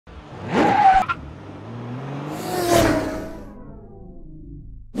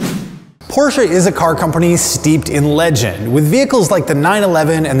Porsche is a car company steeped in legend, with vehicles like the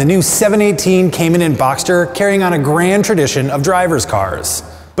 911 and the new 718 Cayman and Boxster carrying on a grand tradition of driver's cars.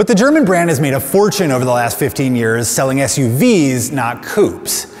 But the German brand has made a fortune over the last 15 years selling SUVs, not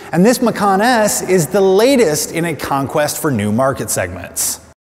coupes. And this Macan S is the latest in a conquest for new market segments.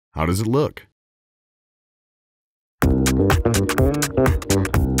 How does it look?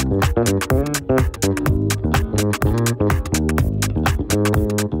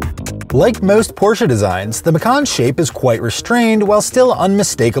 Like most Porsche designs, the Macan's shape is quite restrained while still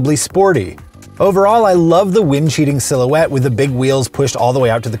unmistakably sporty. Overall, I love the wind-cheating silhouette with the big wheels pushed all the way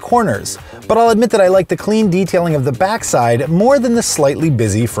out to the corners, but I'll admit that I like the clean detailing of the backside more than the slightly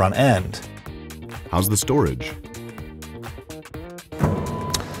busy front end. How's the storage?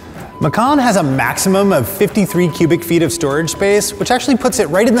 Macan has a maximum of 53 cubic feet of storage space, which actually puts it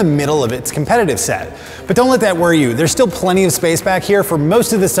right in the middle of its competitive set. But don't let that worry you, there's still plenty of space back here for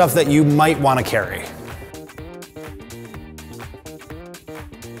most of the stuff that you might want to carry.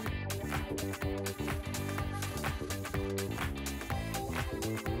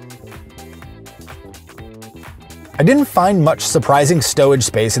 I didn't find much surprising stowage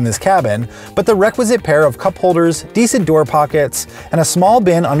space in this cabin, but the requisite pair of cup holders, decent door pockets, and a small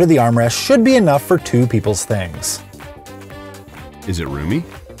bin under the armrest should be enough for two people's things. Is it roomy?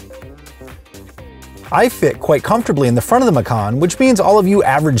 I fit quite comfortably in the front of the Macan, which means all of you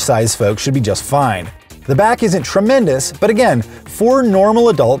average-sized folks should be just fine. The back isn't tremendous, but again, 4 normal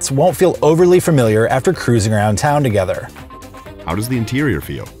adults won't feel overly familiar after cruising around town together. How does the interior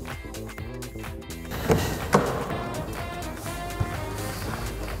feel?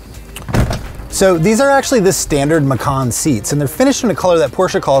 So these are actually the standard Macan seats, and they're finished in a color that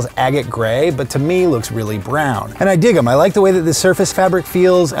Porsche calls agate gray, but to me looks really brown. And I dig them. I like the way that the surface fabric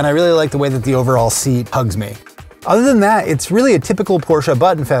feels, and I really like the way that the overall seat hugs me. Other than that, it's really a typical Porsche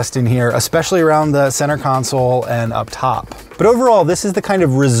button fest in here, especially around the center console and up top. But overall, this is the kind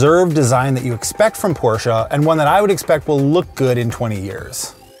of reserved design that you expect from Porsche, and one that I would expect will look good in 20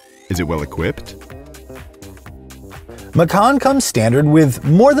 years. Is it well equipped? Macan comes standard with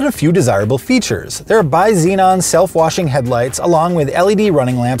more than a few desirable features. There are bi-xenon self-washing headlights along with LED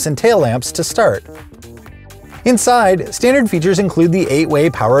running lamps and tail lamps to start. Inside, standard features include the 8-way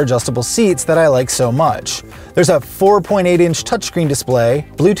power-adjustable seats that I like so much. There's a 4.8-inch touchscreen display,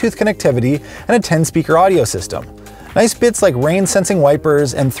 Bluetooth connectivity, and a 10-speaker audio system. Nice bits like rain-sensing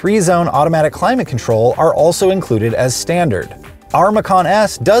wipers and 3-zone automatic climate control are also included as standard. Our Macan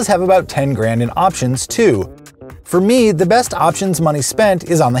S does have about 10 grand in options too. For me, the best options money spent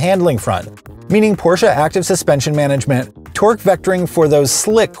is on the handling front, meaning Porsche active suspension management, torque vectoring for those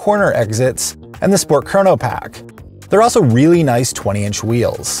slick corner exits, and the Sport Chrono Pack. They're also really nice 20-inch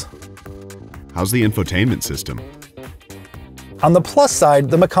wheels. How's the infotainment system? On the plus side,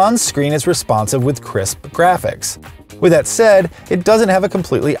 the Macan's screen is responsive with crisp graphics. With that said, it doesn't have a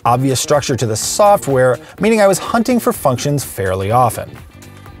completely obvious structure to the software, meaning I was hunting for functions fairly often.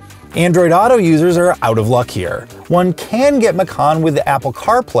 Android Auto users are out of luck here. One can get Macan with Apple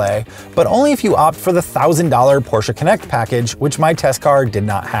CarPlay, but only if you opt for the $1,000 Porsche Connect package, which my test car did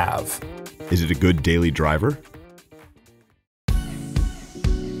not have. Is it a good daily driver?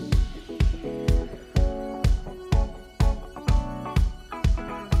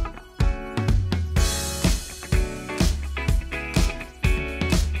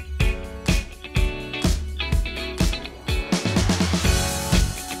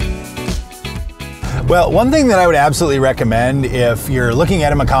 Well, one thing that I would absolutely recommend if you're looking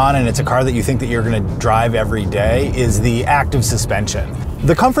at a Macan and it's a car that you think that you're going to drive every day is the active suspension.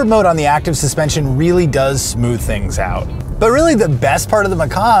 The comfort mode on the active suspension really does smooth things out. But really the best part of the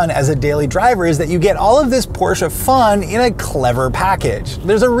Macan as a daily driver is that you get all of this Porsche fun in a clever package.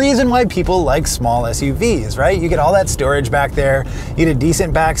 There's a reason why people like small SUVs, right? You get all that storage back there, you get a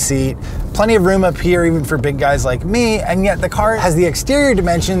decent back seat, plenty of room up here even for big guys like me, and yet the car has the exterior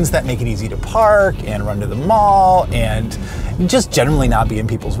dimensions that make it easy to park and run to the mall and just generally not be in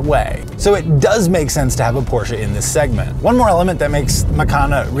people's way. So it does make sense to have a Porsche in this segment. One more element that makes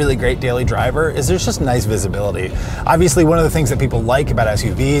Macan a really great daily driver is there's just nice visibility. Obviously, one of the things that people like about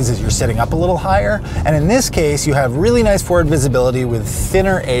SUVs is you're sitting up a little higher, and in this case, you have really nice forward visibility with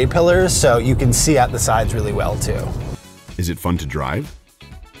thinner A-pillars, so you can see out the sides really well too. Is it fun to drive?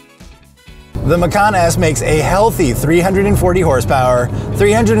 The Macan S makes a healthy 340 horsepower,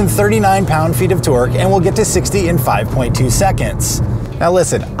 339 pound-feet of torque, and will get to 60 in 5.2 seconds. Now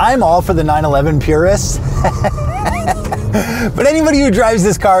listen, I'm all for the 911 purists, but anybody who drives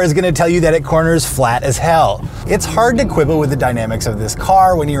this car is going to tell you that it corners flat as hell. It's hard to quibble with the dynamics of this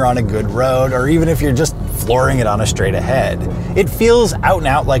car when you're on a good road, or even if you're just flooring it on a straight ahead. It feels out and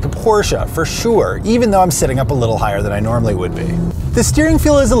out like a Porsche, for sure, even though I'm sitting up a little higher than I normally would be. The steering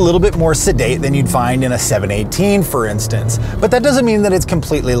feel is a little bit more sedate than you'd find in a 718, for instance, but that doesn't mean that it's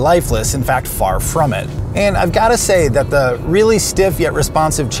completely lifeless, in fact, far from it. And I've got to say that the really stiff yet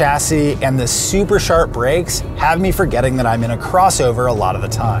responsive chassis and the super sharp brakes have me forgetting that I'm in a crossover a lot of the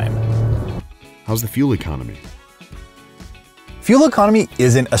time. How's the fuel economy? Fuel economy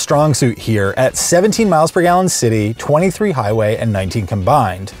isn't a strong suit here at 17 miles per gallon city, 23 highway, and 19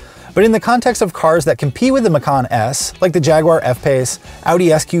 combined. But in the context of cars that compete with the Macan S, like the Jaguar F-Pace, Audi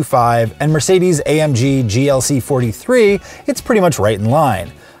SQ5, and Mercedes-AMG GLC 43, it's pretty much right in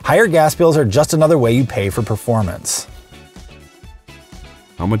line. Higher gas bills are just another way you pay for performance.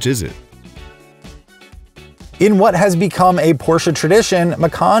 How much is it? In what has become a Porsche tradition,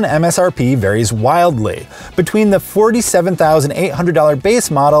 Macan MSRP varies wildly, between the $47,800 base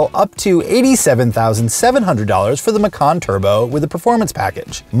model up to $87,700 for the Macan Turbo with a performance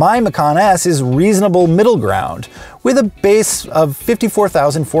package. My Macan S is reasonable middle ground, with a base of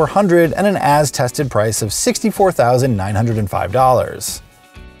 $54,400 and an as-tested price of $64,905.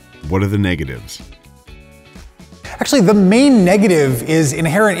 What are the negatives? Actually, the main negative is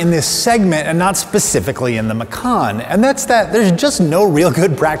inherent in this segment and not specifically in the Macan, and that's that there's just no real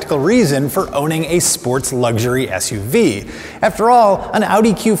good practical reason for owning a sports luxury SUV. After all, an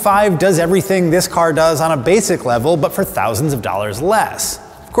Audi Q5 does everything this car does on a basic level, but for thousands of dollars less.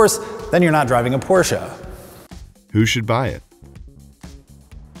 Of course, then you're not driving a Porsche. Who should buy it?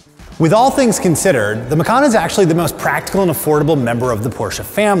 With all things considered, the Macan is actually the most practical and affordable member of the Porsche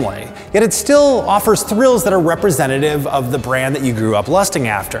family, yet it still offers thrills that are representative of the brand that you grew up lusting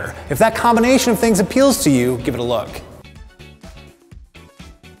after. If that combination of things appeals to you, give it a look.